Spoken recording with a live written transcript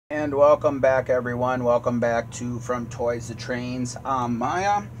And welcome back, everyone. Welcome back to From Toys to Trains.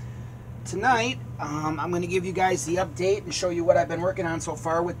 Tonight, I'm going to give you guys the update and show you what I've been working on so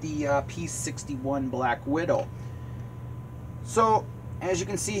far with the P-61 Black Widow. So, as you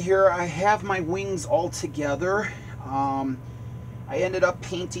can see here, I have my wings all together. I ended up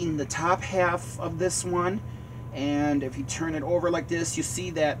painting the top half of this one, and if you turn it over like this, you see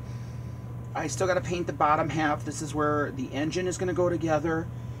that I still got to paint the bottom half. This is where the engine is going to go together.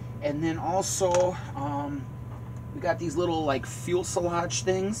 And then also, we got these little like fuselage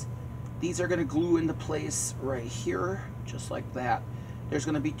things. These are going to glue into place right here, just like that. There's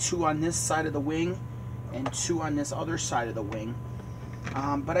going to be two on this side of the wing and two on this other side of the wing.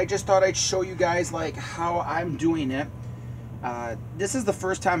 But I just thought I'd show you guys like how I'm doing it. This is the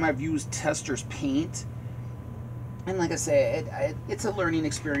first time I've used Tester's paint. And like I say, it's a learning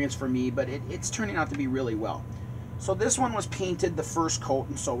experience for me, but it's turning out to be really well. So this one was painted the first coat,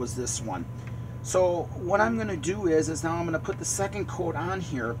 and so was this one. So what I'm going to do is now I'm going to put the second coat on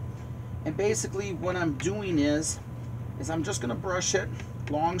here. And basically what I'm doing is I'm just going to brush it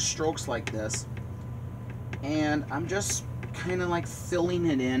long strokes like this. And I'm just kind of like filling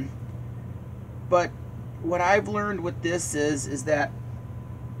it in. But what I've learned with this is that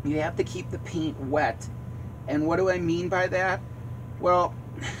you have to keep the paint wet. And what do I mean by that? Well,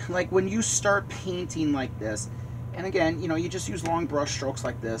 like when you start painting like this, and again, you know, you just use long brush strokes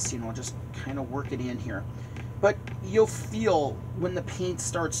like this, you know, just kind of work it in here. But you'll feel when the paint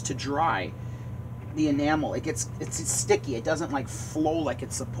starts to dry, the enamel, it's sticky. It doesn't like flow like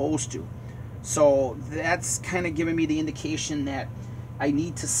it's supposed to. So that's kind of giving me the indication that I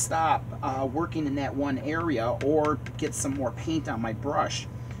need to stop working in that one area or get some more paint on my brush.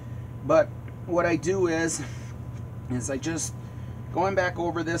 But what I do is I just going back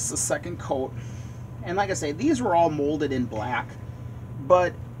over this the second coat, and like I say, these were all molded in black,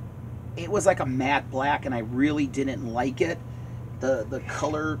 but it was like a matte black, and I really didn't like it, the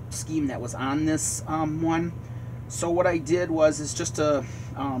color scheme that was on this one. So what I did is just to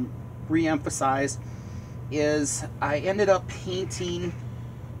re-emphasize, is I ended up painting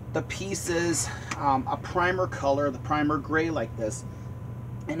the pieces a primer color, the primer gray like this,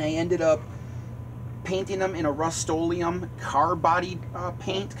 and I ended up painting them in a Rust-Oleum car body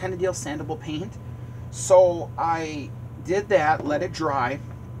paint kind of deal, sandable paint. So I did that, let it dry,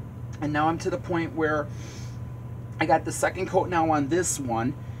 and now I'm to the point where I got the second coat now on this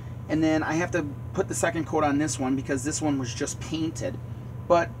one, and then I have to put the second coat on this one because this one was just painted.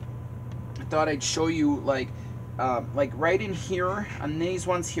 But I thought I'd show you like right in here on these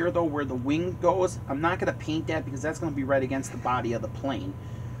ones here though, where the wing goes, I'm not going to paint that because that's going to be right against the body of the plane.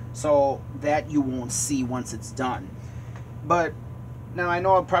 So that you won't see once it's done. But now I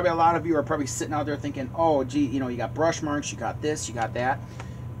know probably a lot of you are probably sitting out there thinking, oh gee, you know, you got brush marks, you got this, you got that.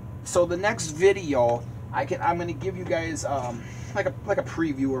 So the next video, I'm going to give you guys like a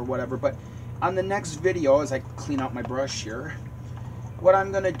preview or whatever. But on the next video, as I clean out my brush here, what I'm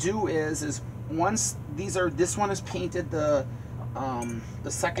going to do is once this one is painted the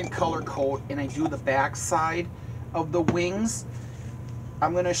second color coat, and I do the back side of the wings,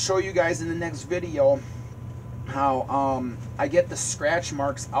 I'm going to show you guys in the next video how I get the scratch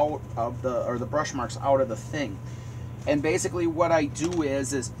marks out of the brush marks out of the thing. And basically what I do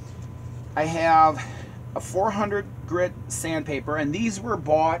is I have a 400 grit sandpaper, and these were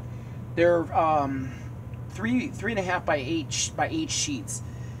bought, they're 3.5 by 8 sheets,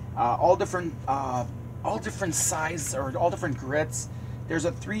 all different sizes or all different grits. There's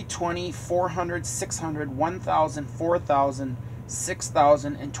a 320, 400, 600, 1000, 4000,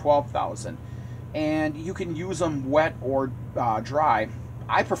 6,000 and 12,000, and you can use them wet or dry.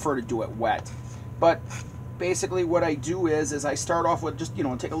 I prefer to do it wet, but basically what I do is I start off with just, you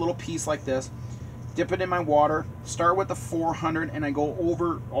know, take a little piece like this, dip it in my water, start with the 400, and I go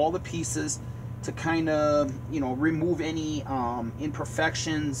over all the pieces to kind of, you know, remove any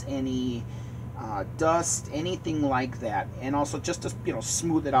imperfections, any dust, anything like that, and also just to, you know,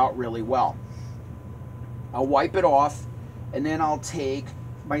 smooth it out really well. I'll wipe it off. And then I'll take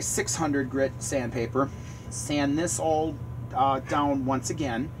my 600 grit sandpaper, sand this all down once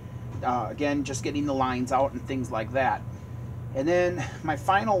again. Again, just getting the lines out and things like that. And then my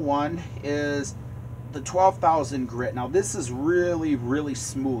final one is the 12,000 grit. Now this is really, really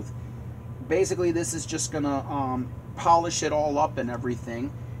smooth. Basically, this is just gonna polish it all up and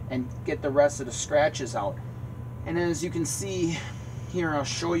everything, and get the rest of the scratches out. And as you can see here, I'll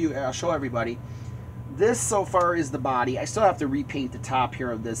show everybody. This so far is the body. I still have to repaint the top here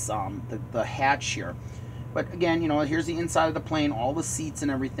of this, the hatch here. But again, you know, here's the inside of the plane, all the seats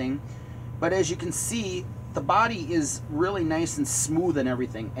and everything. But as you can see, the body is really nice and smooth and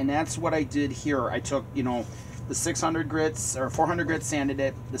everything, and that's what I did here. I took, you know, the 600 grits or 400 grits, sanded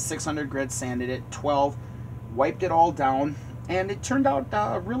it, the 600 grits, sanded it, 12, wiped it all down, and it turned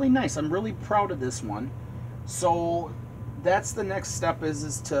out really nice. I'm really proud of this one. So that's the next step,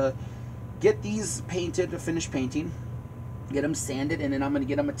 is to get these painted, to finish painting, get them sanded, and then I'm going to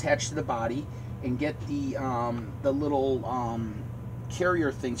get them attached to the body and get the little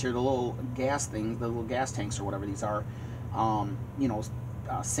carrier things here, the little gas things, the little gas tanks or whatever these are, you know,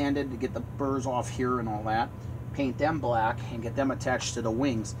 sanded to get the burrs off here and all that, paint them black and get them attached to the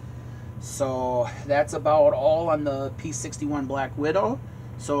wings. So that's about all on the P-61 Black Widow.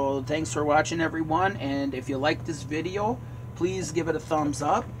 So thanks for watching, everyone, and if you like this video, please give it a thumbs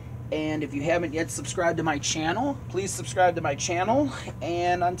up. And if you haven't yet subscribed to my channel, please subscribe to my channel.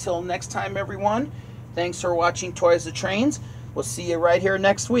 And until next time, everyone, thanks for watching Toys to Trains. We'll see you right here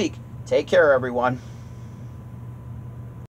next week. Take care, everyone.